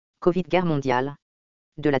Covid-guerre mondiale.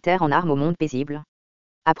 De la terre en armes au monde paisible.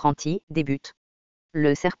 Apprenti, débute.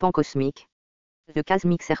 Le serpent cosmique. The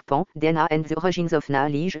Cosmic Serpent, DNA and the Origins of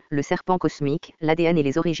Knowledge, le serpent cosmique, l'ADN et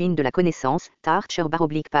les origines de la connaissance,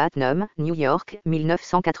 Tarcher-Putnam, New York,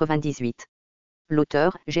 1998.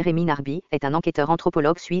 L'auteur, Jérémy Narby, est un enquêteur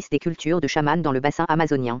anthropologue suisse des cultures de chamans dans le bassin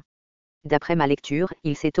amazonien. D'après ma lecture,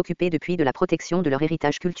 il s'est occupé depuis de la protection de leur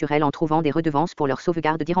héritage culturel en trouvant des redevances pour leur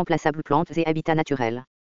sauvegarde d'irremplaçables plantes et habitats naturels.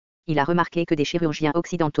 Il a remarqué que des chirurgiens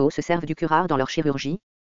occidentaux se servent du curare dans leur chirurgie.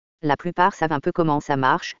 La plupart savent un peu comment ça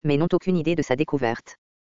marche, mais n'ont aucune idée de sa découverte.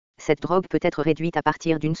 Cette drogue peut être réduite à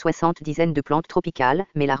partir d'une 70aine de plantes tropicales,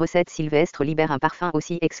 mais la recette sylvestre libère un parfum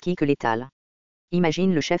aussi exquis que létal.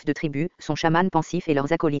 Imagine le chef de tribu, son chaman pensif et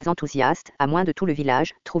leurs acolytes enthousiastes, à moins de tout le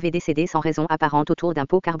village, trouvés décédés sans raison apparente autour d'un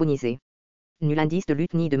pot carbonisé. Nul indice de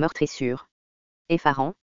lutte ni de meurtrissure.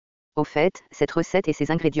 Effarant. Au fait, cette recette et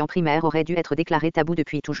ses ingrédients primaires auraient dû être déclarés tabous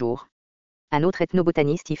depuis toujours. Un autre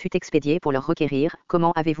ethnobotaniste y fut expédié pour leur requérir «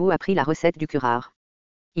 Comment avez-vous appris la recette du curare ?»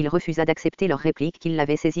 Il refusa d'accepter leur réplique qu'il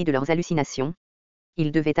l'avait saisie de leurs hallucinations.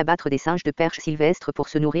 Ils devaient abattre des singes de perche sylvestres pour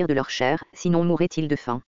se nourrir de leur chair, sinon mourraient-ils de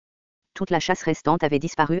faim. Toute la chasse restante avait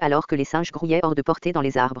disparu alors que les singes grouillaient hors de portée dans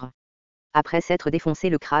les arbres. Après s'être défoncé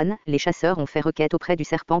le crâne, les chasseurs ont fait requête auprès du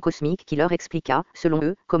serpent cosmique qui leur expliqua, selon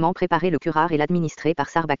eux, comment préparer le curare et l'administrer par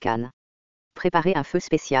Sarbacane. Préparer un feu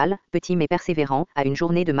spécial, petit mais persévérant, à une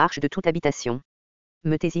journée de marche de toute habitation.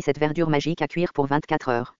 Mettez-y cette verdure magique à cuire pour 24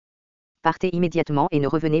 heures. Partez immédiatement et ne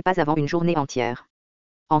revenez pas avant une journée entière.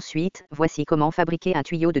 Ensuite, voici comment fabriquer un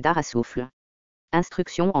tuyau de dard à souffle.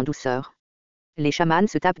 Instruction en douceur. Les chamans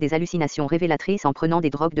se tapent des hallucinations révélatrices en prenant des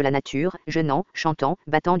drogues de la nature, jeûnant, chantant,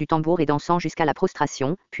 battant du tambour et dansant jusqu'à la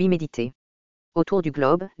prostration, puis méditer. Autour du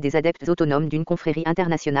globe, des adeptes autonomes d'une confrérie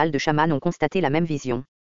internationale de chamans ont constaté la même vision.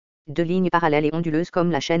 Deux lignes parallèles et onduleuses comme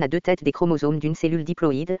la chaîne à deux têtes des chromosomes d'une cellule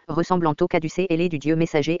diploïde, ressemblant au caducée ailé du dieu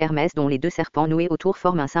messager Hermès dont les deux serpents noués autour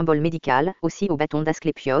forment un symbole médical, aussi au bâton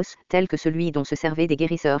d'Asclépios, tel que celui dont se servaient des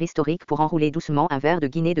guérisseurs historiques pour enrouler doucement un ver de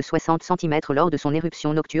Guinée de 60 cm lors de son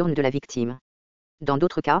éruption nocturne de la victime. Dans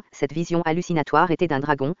d'autres cas, cette vision hallucinatoire était d'un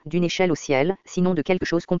dragon, d'une échelle au ciel, sinon de quelque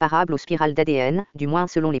chose comparable aux spirales d'ADN, du moins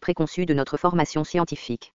selon les préconçus de notre formation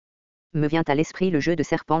scientifique. Me vient à l'esprit le jeu de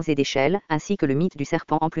serpents et d'échelles, ainsi que le mythe du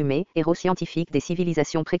serpent emplumé, héros scientifique des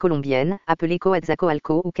civilisations précolombiennes, appelé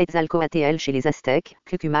Coatzacoalco ou Quetzalcoatl chez les Aztèques,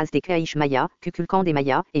 Cucumas des Caïches Mayas, Cuculcan des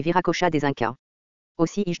Mayas, et Viracocha des Incas.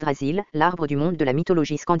 Aussi Yggdrasil, l'arbre du monde de la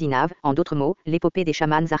mythologie scandinave, en d'autres mots, l'épopée des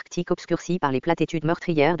chamans arctiques obscurcie par les platétudes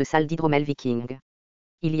meurtrières de salles d'hydromel viking.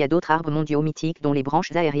 Il y a d'autres arbres mondiaux mythiques dont les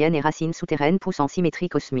branches aériennes et racines souterraines poussent en symétrie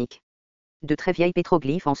cosmique. De très vieilles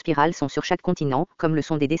pétroglyphes en spirale sont sur chaque continent, comme le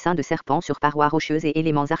sont des dessins de serpents sur parois rocheuses et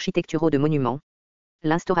éléments architecturaux de monuments.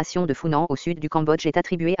 L'instauration de Funan au sud du Cambodge est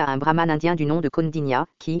attribuée à un brahman indien du nom de Kondinya,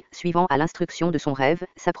 qui, suivant à l'instruction de son rêve,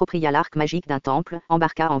 s'appropria l'arc magique d'un temple,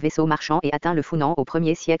 embarqua en vaisseau marchand et atteint le Funan au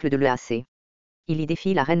 1er siècle de l'EAC. Il y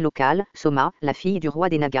défie la reine locale, Soma, la fille du roi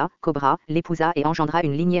des Nagas, Cobra, l'épousa et engendra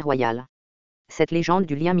une lignée royale. Cette légende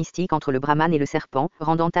du lien mystique entre le brahman et le serpent,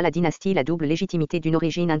 rendant à la dynastie la double légitimité d'une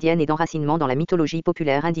origine indienne et d'enracinement dans la mythologie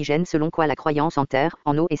populaire indigène selon quoi la croyance en terre,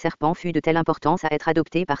 en eau et serpent fut de telle importance à être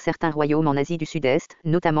adoptée par certains royaumes en Asie du Sud-Est,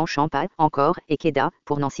 notamment Champa, Angkor, et Kedah,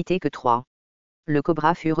 pour n'en citer que 3. Le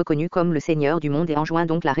cobra fut reconnu comme le seigneur du monde et enjoint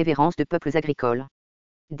donc la révérence de peuples agricoles.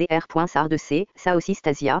 Dr.Sardec,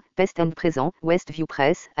 Stasia, Pest and Present, Westview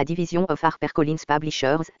Press, à Division of HarperCollins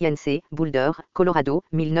Publishers, INC, Boulder, Colorado,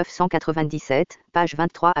 1997, pages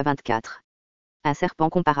 23 à 24. Un serpent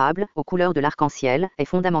comparable, aux couleurs de l'arc-en-ciel, est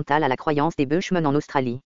fondamental à la croyance des Bushmen en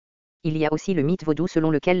Australie. Il y a aussi le mythe vaudou selon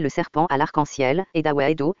lequel le serpent à l'arc-en-ciel,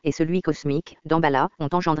 Edawa-Edo, et celui cosmique, Damballa, ont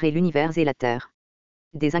engendré l'univers et la Terre.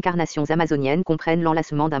 Des incarnations amazoniennes comprennent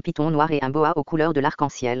l'enlacement d'un python noir et un boa aux couleurs de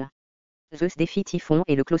l'arc-en-ciel. Zeus défie Typhon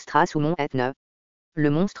et le claustras ou mont Etne. Le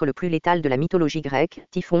monstre le plus létal de la mythologie grecque,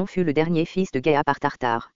 Typhon fut le dernier fils de Gaïa par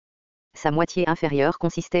Tartare. Sa moitié inférieure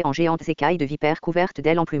consistait en géantes écailles de vipères couvertes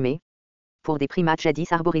d'ailes emplumées. Pour des primates jadis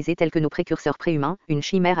arborisés tels que nos précurseurs préhumains, une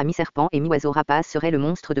chimère à mi-serpent et mi-oiseau rapace serait le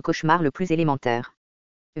monstre de cauchemar le plus élémentaire.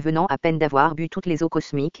 Venant à peine d'avoir bu toutes les eaux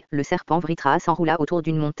cosmiques, le serpent Vritra s'enroula autour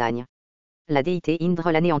d'une montagne. La déité Indre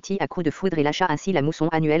l'anéantit à coups de foudre et lâcha ainsi la mousson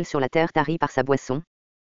annuelle sur la terre tarie par sa boisson.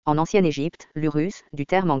 En ancienne Égypte, l'Urus, du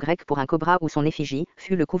terme en grec pour un cobra ou son effigie,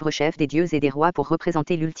 fut le couvre-chef des dieux et des rois pour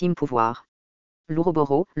représenter l'ultime pouvoir.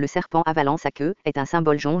 L'Ouroboro, le serpent avalant sa queue, est un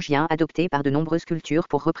symbole jongien adopté par de nombreuses cultures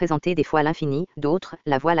pour représenter des fois l'infini, d'autres,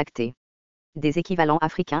 la voie lactée. Des équivalents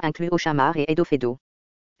africains incluent Ochamar et Edofedo.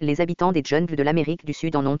 Les habitants des jungles de l'Amérique du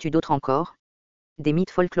Sud en ont eu d'autres encore. Des mythes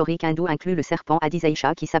folkloriques hindous incluent le serpent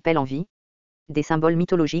Adisaïcha qui s'appelle Envie. Des symboles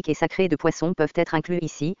mythologiques et sacrés de poissons peuvent être inclus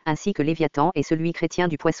ici, ainsi que Léviathan et celui chrétien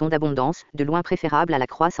du poisson d'abondance, de loin préférable à la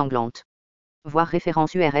croix sanglante. Voir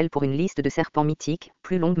référence URL pour une liste de serpents mythiques,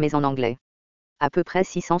 plus longue mais en anglais. À peu près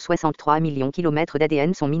 663 millions de kilomètres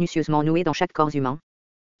d'ADN sont minutieusement noués dans chaque corps humain.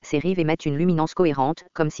 Ces rives émettent une luminance cohérente,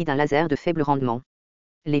 comme si d'un laser de faible rendement.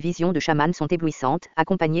 Les visions de chamans sont éblouissantes,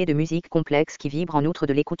 accompagnées de musiques complexes qui vibrent en outre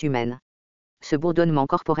de l'écoute humaine. Ce bourdonnement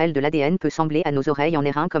corporel de l'ADN peut sembler à nos oreilles en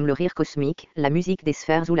airain comme le rire cosmique, la musique des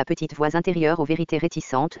sphères ou la petite voix intérieure aux vérités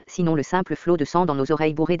réticentes, sinon le simple flot de sang dans nos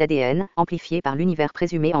oreilles bourrées d'ADN, amplifié par l'univers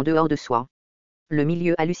présumé en dehors de soi. Le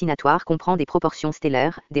milieu hallucinatoire comprend des proportions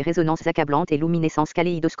stellaires, des résonances accablantes et luminescences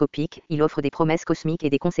kaléidoscopiques, il offre des promesses cosmiques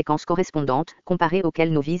et des conséquences correspondantes, comparées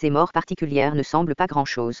auxquelles nos vies et morts particulières ne semblent pas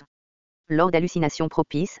grand-chose. Lors d'hallucinations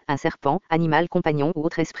propices, un serpent, animal compagnon ou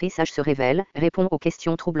autre esprit sage se révèle, répond aux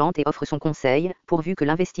questions troublantes et offre son conseil, pourvu que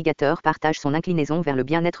l'investigateur partage son inclinaison vers le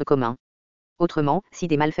bien-être commun. Autrement, si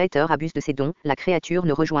des malfaiteurs abusent de ses dons, la créature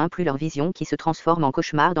ne rejoint plus leur vision qui se transforme en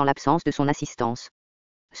cauchemar dans l'absence de son assistance.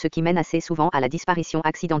 Ce qui mène assez souvent à la disparition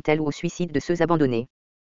accidentelle ou au suicide de ceux abandonnés.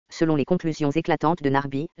 Selon les conclusions éclatantes de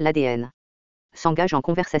Narby, l'ADN s'engage en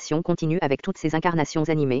conversation continue avec toutes ces incarnations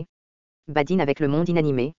animées, badine avec le monde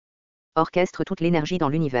inanimé, orchestre toute l'énergie dans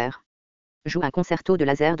l'univers, joue un concerto de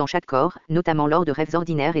laser dans chaque corps, notamment lors de rêves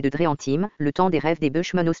ordinaires et de drées intimes, le temps des rêves des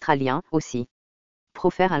Bushmen australiens, aussi.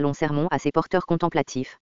 Profère un long sermon à ses porteurs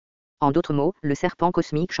contemplatifs. En d'autres mots, le serpent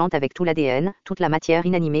cosmique chante avec tout l'ADN, toute la matière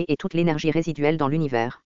inanimée et toute l'énergie résiduelle dans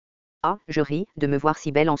l'univers. Ah, je ris, de me voir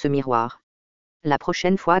si belle en ce miroir. La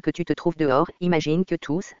prochaine fois que tu te trouves dehors, imagine que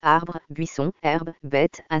tous, arbres, buissons, herbes,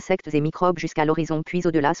 bêtes, insectes et microbes jusqu'à l'horizon puis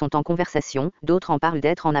au-delà sont en conversation, d'autres en parlent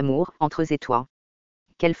d'être en amour, entre eux et toi.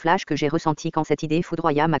 Quel flash que j'ai ressenti quand cette idée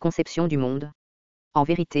foudroya ma conception du monde. En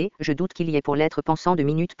vérité, je doute qu'il y ait pour l'être pensant de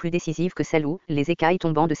minutes plus décisives que celle où, les écailles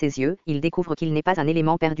tombant de ses yeux, il découvre qu'il n'est pas un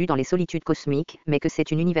élément perdu dans les solitudes cosmiques, mais que c'est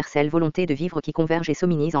une universelle volonté de vivre qui converge et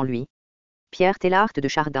s'hominise en lui. Pierre Teilhard de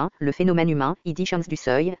Chardin, Le phénomène humain, Editions du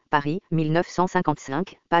Seuil, Paris,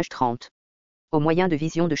 1955, page 30. Au moyen de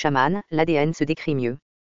visions de chaman, l'ADN se décrit mieux.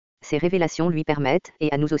 Ces révélations lui permettent,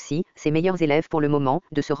 et à nous aussi, ses meilleurs élèves pour le moment,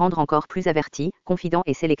 de se rendre encore plus avertis, confidents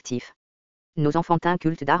et sélectifs. Nos enfantins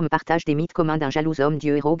cultes d'armes partagent des mythes communs d'un jaloux homme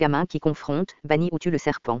dieu héros gamin qui confronte, bannit ou tue le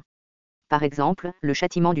serpent. Par exemple, le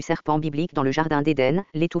châtiment du serpent biblique dans le jardin d'Éden,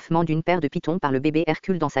 l'étouffement d'une paire de pythons par le bébé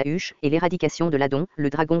Hercule dans sa huche, et l'éradication de l'Adon, le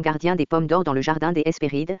dragon gardien des pommes d'or dans le jardin des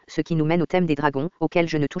Hespérides, ce qui nous mène au thème des dragons, auquel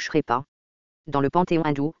je ne toucherai pas. Dans le panthéon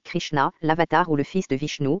hindou, Krishna, l'avatar ou le fils de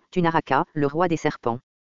Vishnu, Tunaraka, le roi des serpents.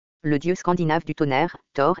 Le dieu scandinave du tonnerre,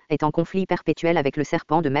 Thor, est en conflit perpétuel avec le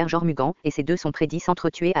serpent de mer Jormungand, et ces deux sont prédits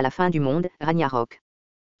s'entretuer à la fin du monde, Ragnarok.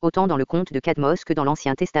 Autant dans le conte de Cadmos que dans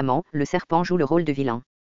l'Ancien Testament, le serpent joue le rôle de vilain.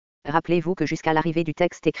 Rappelez-vous que jusqu'à l'arrivée du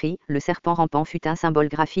texte écrit, le serpent rampant fut un symbole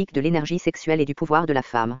graphique de l'énergie sexuelle et du pouvoir de la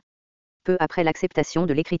femme. Peu après l'acceptation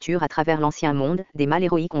de l'écriture à travers l'Ancien Monde, des mâles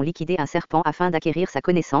héroïques ont liquidé un serpent afin d'acquérir sa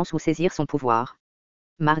connaissance ou saisir son pouvoir.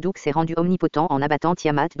 Marduk s'est rendu omnipotent en abattant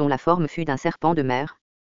Tiamat dont la forme fut d'un serpent de mer.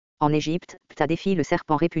 En Égypte, Ptah défie le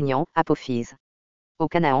serpent répugnant, Apophis. Au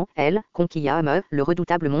Canaan, Elle conquit Yahmeh, le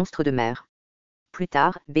redoutable monstre de mer. Plus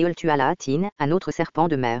tard, Béol tua la Hatine, un autre serpent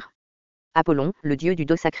de mer. Apollon, le dieu du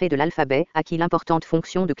dos sacré de l'alphabet, acquit l'importante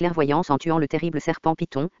fonction de clairvoyance en tuant le terrible serpent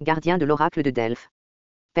Python, gardien de l'oracle de Delphes.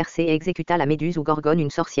 Persée exécuta la Méduse ou Gorgone, une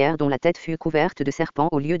sorcière dont la tête fut couverte de serpents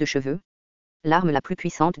au lieu de cheveux. L'arme la plus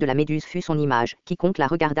puissante de la Méduse fut son image, quiconque la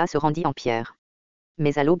regarda se rendit en pierre.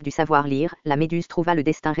 Mais à l'aube du savoir lire, la Méduse trouva le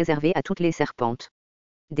destin réservé à toutes les serpentes.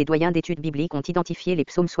 Des doyens d'études bibliques ont identifié les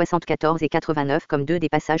psaumes 74 et 89 comme deux des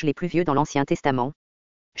passages les plus vieux dans l'Ancien Testament.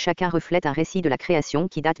 Chacun reflète un récit de la création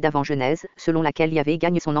qui date d'avant Genèse, selon laquelle Yahvé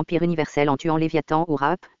gagne son empire universel en tuant Léviathan ou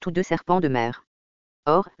Rap, tous deux serpents de mer.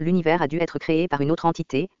 Or, l'univers a dû être créé par une autre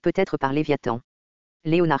entité, peut-être par Léviathan.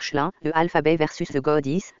 Léonard Schlin, The Alphabet versus the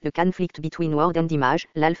Goddess, The Conflict Between Word and Image,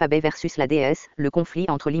 l'alphabet versus la déesse, le conflit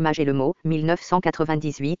entre l'image et le mot,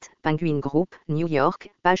 1998, Penguin Group, New York,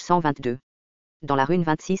 page 122. Dans la rune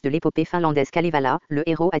 26 de l'épopée finlandaise Kalevala, le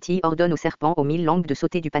héros Ati ordonne au serpent aux 1000 langues de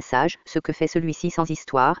sauter du passage, ce que fait celui-ci sans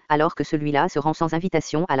histoire, alors que celui-là se rend sans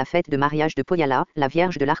invitation à la fête de mariage de Pohjala, la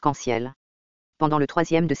vierge de l'arc-en-ciel. Pendant le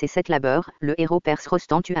troisième de ses 7 labeurs, le héros perse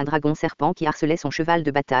Rostan tue un dragon serpent qui harcelait son cheval de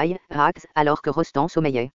bataille, Rax, alors que Rostan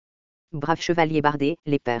sommeillait. Brave chevalier bardé,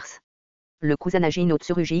 les Perses. Le Kusanagi no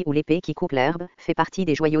Tsurugi ou l'épée qui coupe l'herbe, fait partie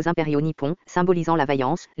des joyaux impériaux nippons, symbolisant la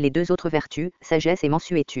vaillance, les deux autres vertus, sagesse et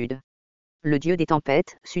mansuétude. Le dieu des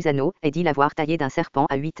tempêtes, Susano, est dit l'avoir taillé d'un serpent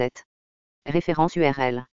à 8 têtes. Référence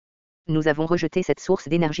URL. Nous avons rejeté cette source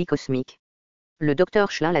d'énergie cosmique. Le docteur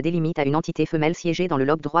Schlin la délimite à une entité femelle siégée dans le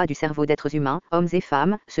lobe droit du cerveau d'êtres humains, hommes et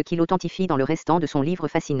femmes, ce qui l'authentifie dans le restant de son livre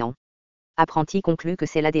fascinant. Apprenti conclut que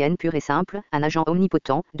c'est l'ADN pur et simple, un agent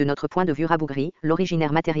omnipotent, de notre point de vue rabougri,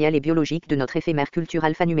 l'originaire matériel et biologique de notre éphémère culture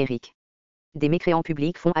alphanumérique. Des mécréants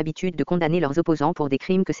publics font habitude de condamner leurs opposants pour des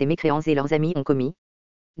crimes que ces mécréants et leurs amis ont commis.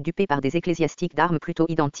 Dupés par des ecclésiastiques d'armes plutôt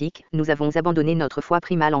identiques, nous avons abandonné notre foi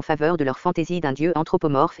primale en faveur de leur fantaisie d'un Dieu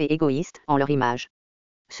anthropomorphe et égoïste, en leur image.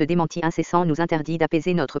 Ce démenti incessant nous interdit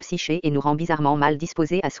d'apaiser notre psyché et nous rend bizarrement mal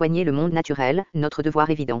disposés à soigner le monde naturel, notre devoir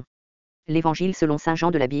évident. L'Évangile selon saint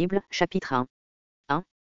Jean de la Bible, chapitre 1. 1.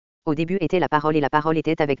 Au début était la parole et la parole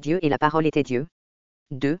était avec Dieu et la parole était Dieu.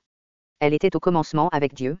 2. Elle était au commencement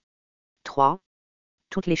avec Dieu. 3.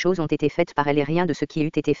 Toutes les choses ont été faites par elle et rien de ce qui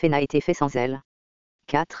eût été fait n'a été fait sans elle.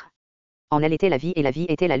 4. En elle était la vie et la vie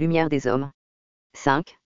était la lumière des hommes.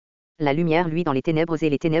 5. La lumière luit dans les ténèbres et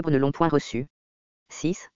les ténèbres ne l'ont point reçue.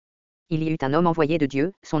 6. Il y eut un homme envoyé de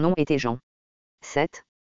Dieu, son nom était Jean. 7.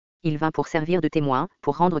 Il vint pour servir de témoin,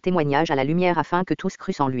 pour rendre témoignage à la lumière afin que tous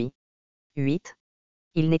crussent en lui. 8.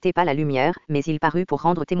 Il n'était pas la lumière, mais il parut pour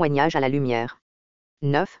rendre témoignage à la lumière.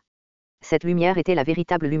 9. Cette lumière était la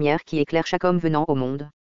véritable lumière qui éclaire chaque homme venant au monde.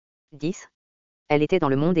 10. Elle était dans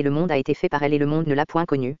le monde et le monde a été fait par elle et le monde ne l'a point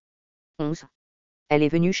connue. 11. Elle est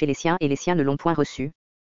venue chez les siens et les siens ne l'ont point reçue.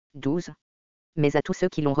 12. Mais à tous ceux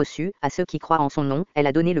qui l'ont reçue, à ceux qui croient en son nom, elle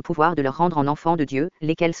a donné le pouvoir de leur rendre en enfants de Dieu,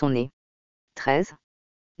 lesquels sont nés. 13.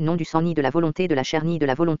 Non du sang ni de la volonté de la chair ni de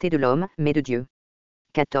la volonté de l'homme, mais de Dieu.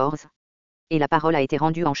 14. Et la parole a été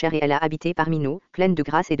rendue en chair et elle a habité parmi nous, pleine de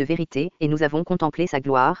grâce et de vérité, et nous avons contemplé sa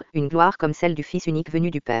gloire, une gloire comme celle du Fils unique venu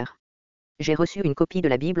du Père. J'ai reçu une copie de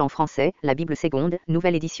la Bible en français, la Bible seconde,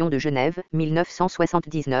 nouvelle édition de Genève,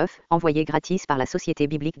 1979, envoyée gratis par la Société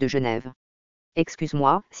biblique de Genève.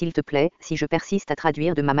 Excuse-moi, s'il te plaît, si je persiste à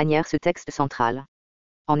traduire de ma manière ce texte central.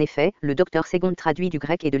 En effet, le docteur Segond traduit du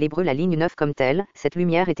grec et de l'hébreu la ligne 9 comme telle, cette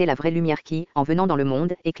lumière était la vraie lumière qui, en venant dans le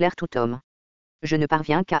monde, éclaire tout homme. Je ne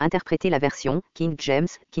parviens qu'à interpréter la version, King James,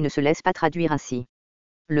 qui ne se laisse pas traduire ainsi.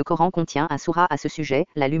 Le Coran contient un sourate à ce sujet,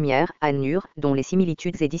 la lumière, An-Nur, dont les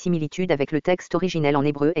similitudes et dissimilitudes avec le texte originel en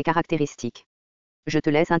hébreu est caractéristique. Je te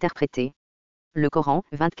laisse interpréter. Le Coran,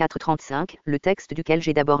 24-35, le texte duquel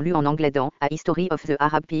j'ai d'abord lu en anglais dans A History of the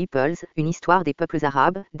Arab Peoples, une histoire des peuples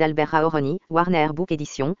arabes, d'Albert Aoroni, Warner Book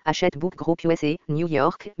Edition, Hachette Book Group USA, New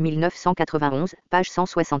York, 1991, page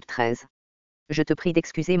 173. Je te prie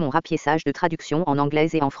d'excuser mon rapiessage de traduction en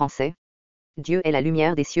anglais et en français. Dieu est la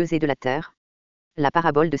lumière des cieux et de la terre. La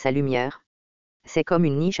parabole de sa lumière. C'est comme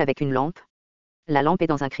une niche avec une lampe. La lampe est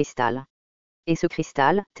dans un cristal. Et ce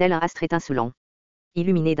cristal, tel un astre étincelant.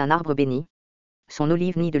 Illuminé d'un arbre béni. Son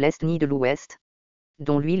olive ni de l'est ni de l'ouest.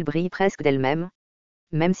 Dont l'huile brille presque d'elle-même.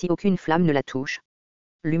 Même si aucune flamme ne la touche.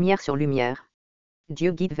 Lumière sur lumière.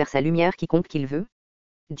 Dieu guide vers sa lumière quiconque qu'il veut.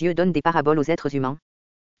 Dieu donne des paraboles aux êtres humains.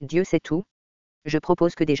 Dieu sait tout. Je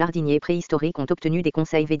propose que des jardiniers préhistoriques ont obtenu des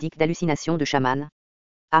conseils védiques d'hallucination de chamans.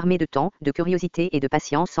 Armés de temps, de curiosité et de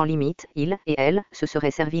patience sans limite, ils et elles se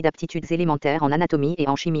seraient servis d'aptitudes élémentaires en anatomie et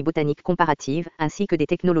en chimie botanique comparative, ainsi que des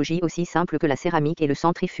technologies aussi simples que la céramique et le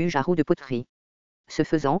centrifuge à roue de poterie. Ce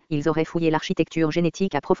faisant, ils auraient fouillé l'architecture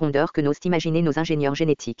génétique à profondeur que n'osent imaginer nos ingénieurs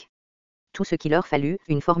génétiques. Tout ce qu'il leur fallut,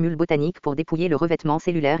 une formule botanique pour dépouiller le revêtement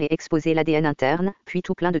cellulaire et exposer l'ADN interne, puis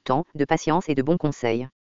tout plein de temps, de patience et de bons conseils.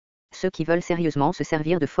 Ceux qui veulent sérieusement se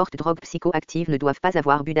servir de fortes drogues psychoactives ne doivent pas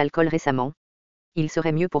avoir bu d'alcool récemment. Il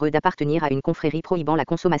serait mieux pour eux d'appartenir à une confrérie prohibant la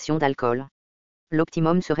consommation d'alcool.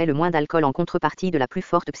 L'optimum serait le moins d'alcool en contrepartie de la plus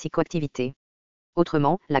forte psychoactivité.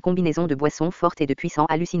 Autrement, la combinaison de boissons fortes et de puissants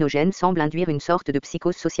hallucinogènes semble induire une sorte de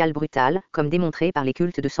psychose sociale brutale, comme démontré par les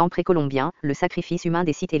cultes de sang précolombiens, le sacrifice humain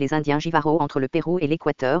des Sites et les Indiens Jivaro entre le Pérou et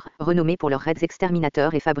l'Équateur, renommés pour leurs raids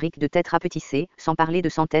exterminateurs et fabriques de têtes rapetissées, sans parler de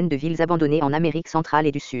centaines de villes abandonnées en Amérique centrale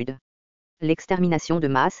et du Sud. L'extermination de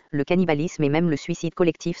masse, le cannibalisme et même le suicide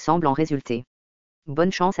collectif semblent en résulter.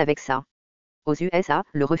 Bonne chance avec ça. Aux USA,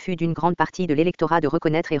 le refus d'une grande partie de l'électorat de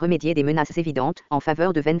reconnaître et remédier des menaces évidentes, en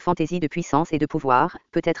faveur de vaines fantaisies de puissance et de pouvoir,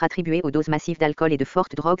 peut être attribué aux doses massives d'alcool et de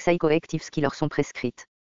fortes drogues psychoactives qui leur sont prescrites.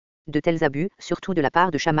 De tels abus, surtout de la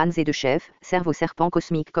part de chamans et de chefs, servent au serpent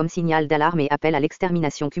cosmique comme signal d'alarme et appel à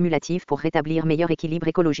l'extermination cumulative pour rétablir meilleur équilibre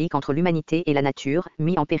écologique entre l'humanité et la nature,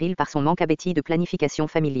 mis en péril par son manque appétit de planification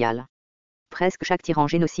familiale. Presque chaque tyran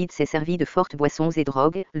génocide s'est servi de fortes boissons et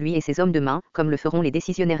drogues, lui et ses hommes de main, comme le feront les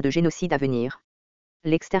décisionnaires de génocide à venir.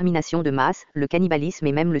 L'extermination de masse, le cannibalisme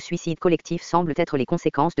et même le suicide collectif semblent être les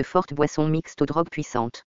conséquences de fortes boissons mixtes aux drogues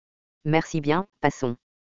puissantes. Merci bien, passons.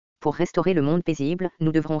 Pour restaurer le monde paisible,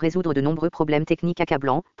 nous devrons résoudre de nombreux problèmes techniques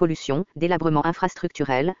accablants, pollution, délabrement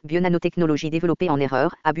infrastructurel, bionanotechnologie développée en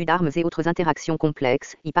erreur, abus d'armes et autres interactions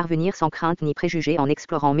complexes, y parvenir sans crainte ni préjugés en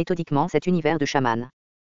explorant méthodiquement cet univers de chaman.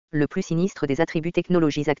 Le plus sinistre des attributs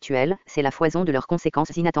technologies actuelles, c'est la foison de leurs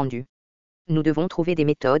conséquences inattendues. Nous devons trouver des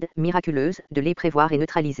méthodes, miraculeuses, de les prévoir et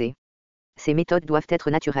neutraliser. Ces méthodes doivent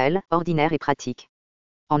être naturelles, ordinaires et pratiques.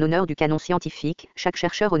 En honneur du canon scientifique, chaque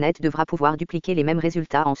chercheur honnête devra pouvoir dupliquer les mêmes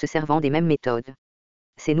résultats en se servant des mêmes méthodes.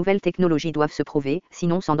 Ces nouvelles technologies doivent se prouver,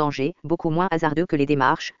 sinon sans danger, beaucoup moins hasardeux que les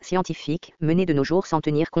démarches scientifiques menées de nos jours sans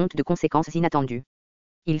tenir compte de conséquences inattendues.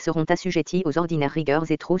 Ils seront assujettis aux ordinaires rigueurs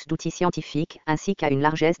et trousses d'outils scientifiques, ainsi qu'à une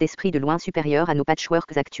largesse d'esprit de loin supérieure à nos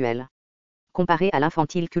patchworks actuels. Comparé à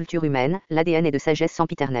l'infantile culture humaine, l'ADN est de sagesse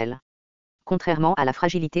sempiternelle. Contrairement à la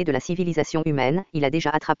fragilité de la civilisation humaine, il a déjà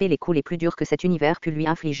attrapé les coups les plus durs que cet univers put lui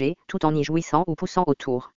infliger, tout en y jouissant ou poussant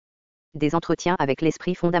autour. Des entretiens avec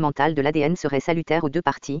l'esprit fondamental de l'ADN seraient salutaires aux deux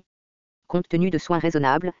parties. Compte tenu de soins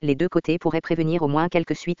raisonnables, les deux côtés pourraient prévenir au moins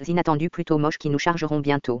quelques suites inattendues plutôt moches qui nous chargeront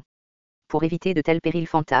bientôt. Pour éviter de tels périls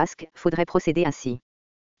fantasques, faudrait procéder ainsi.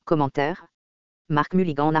 Commentaire. Marc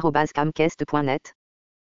Mulligan @camcast.net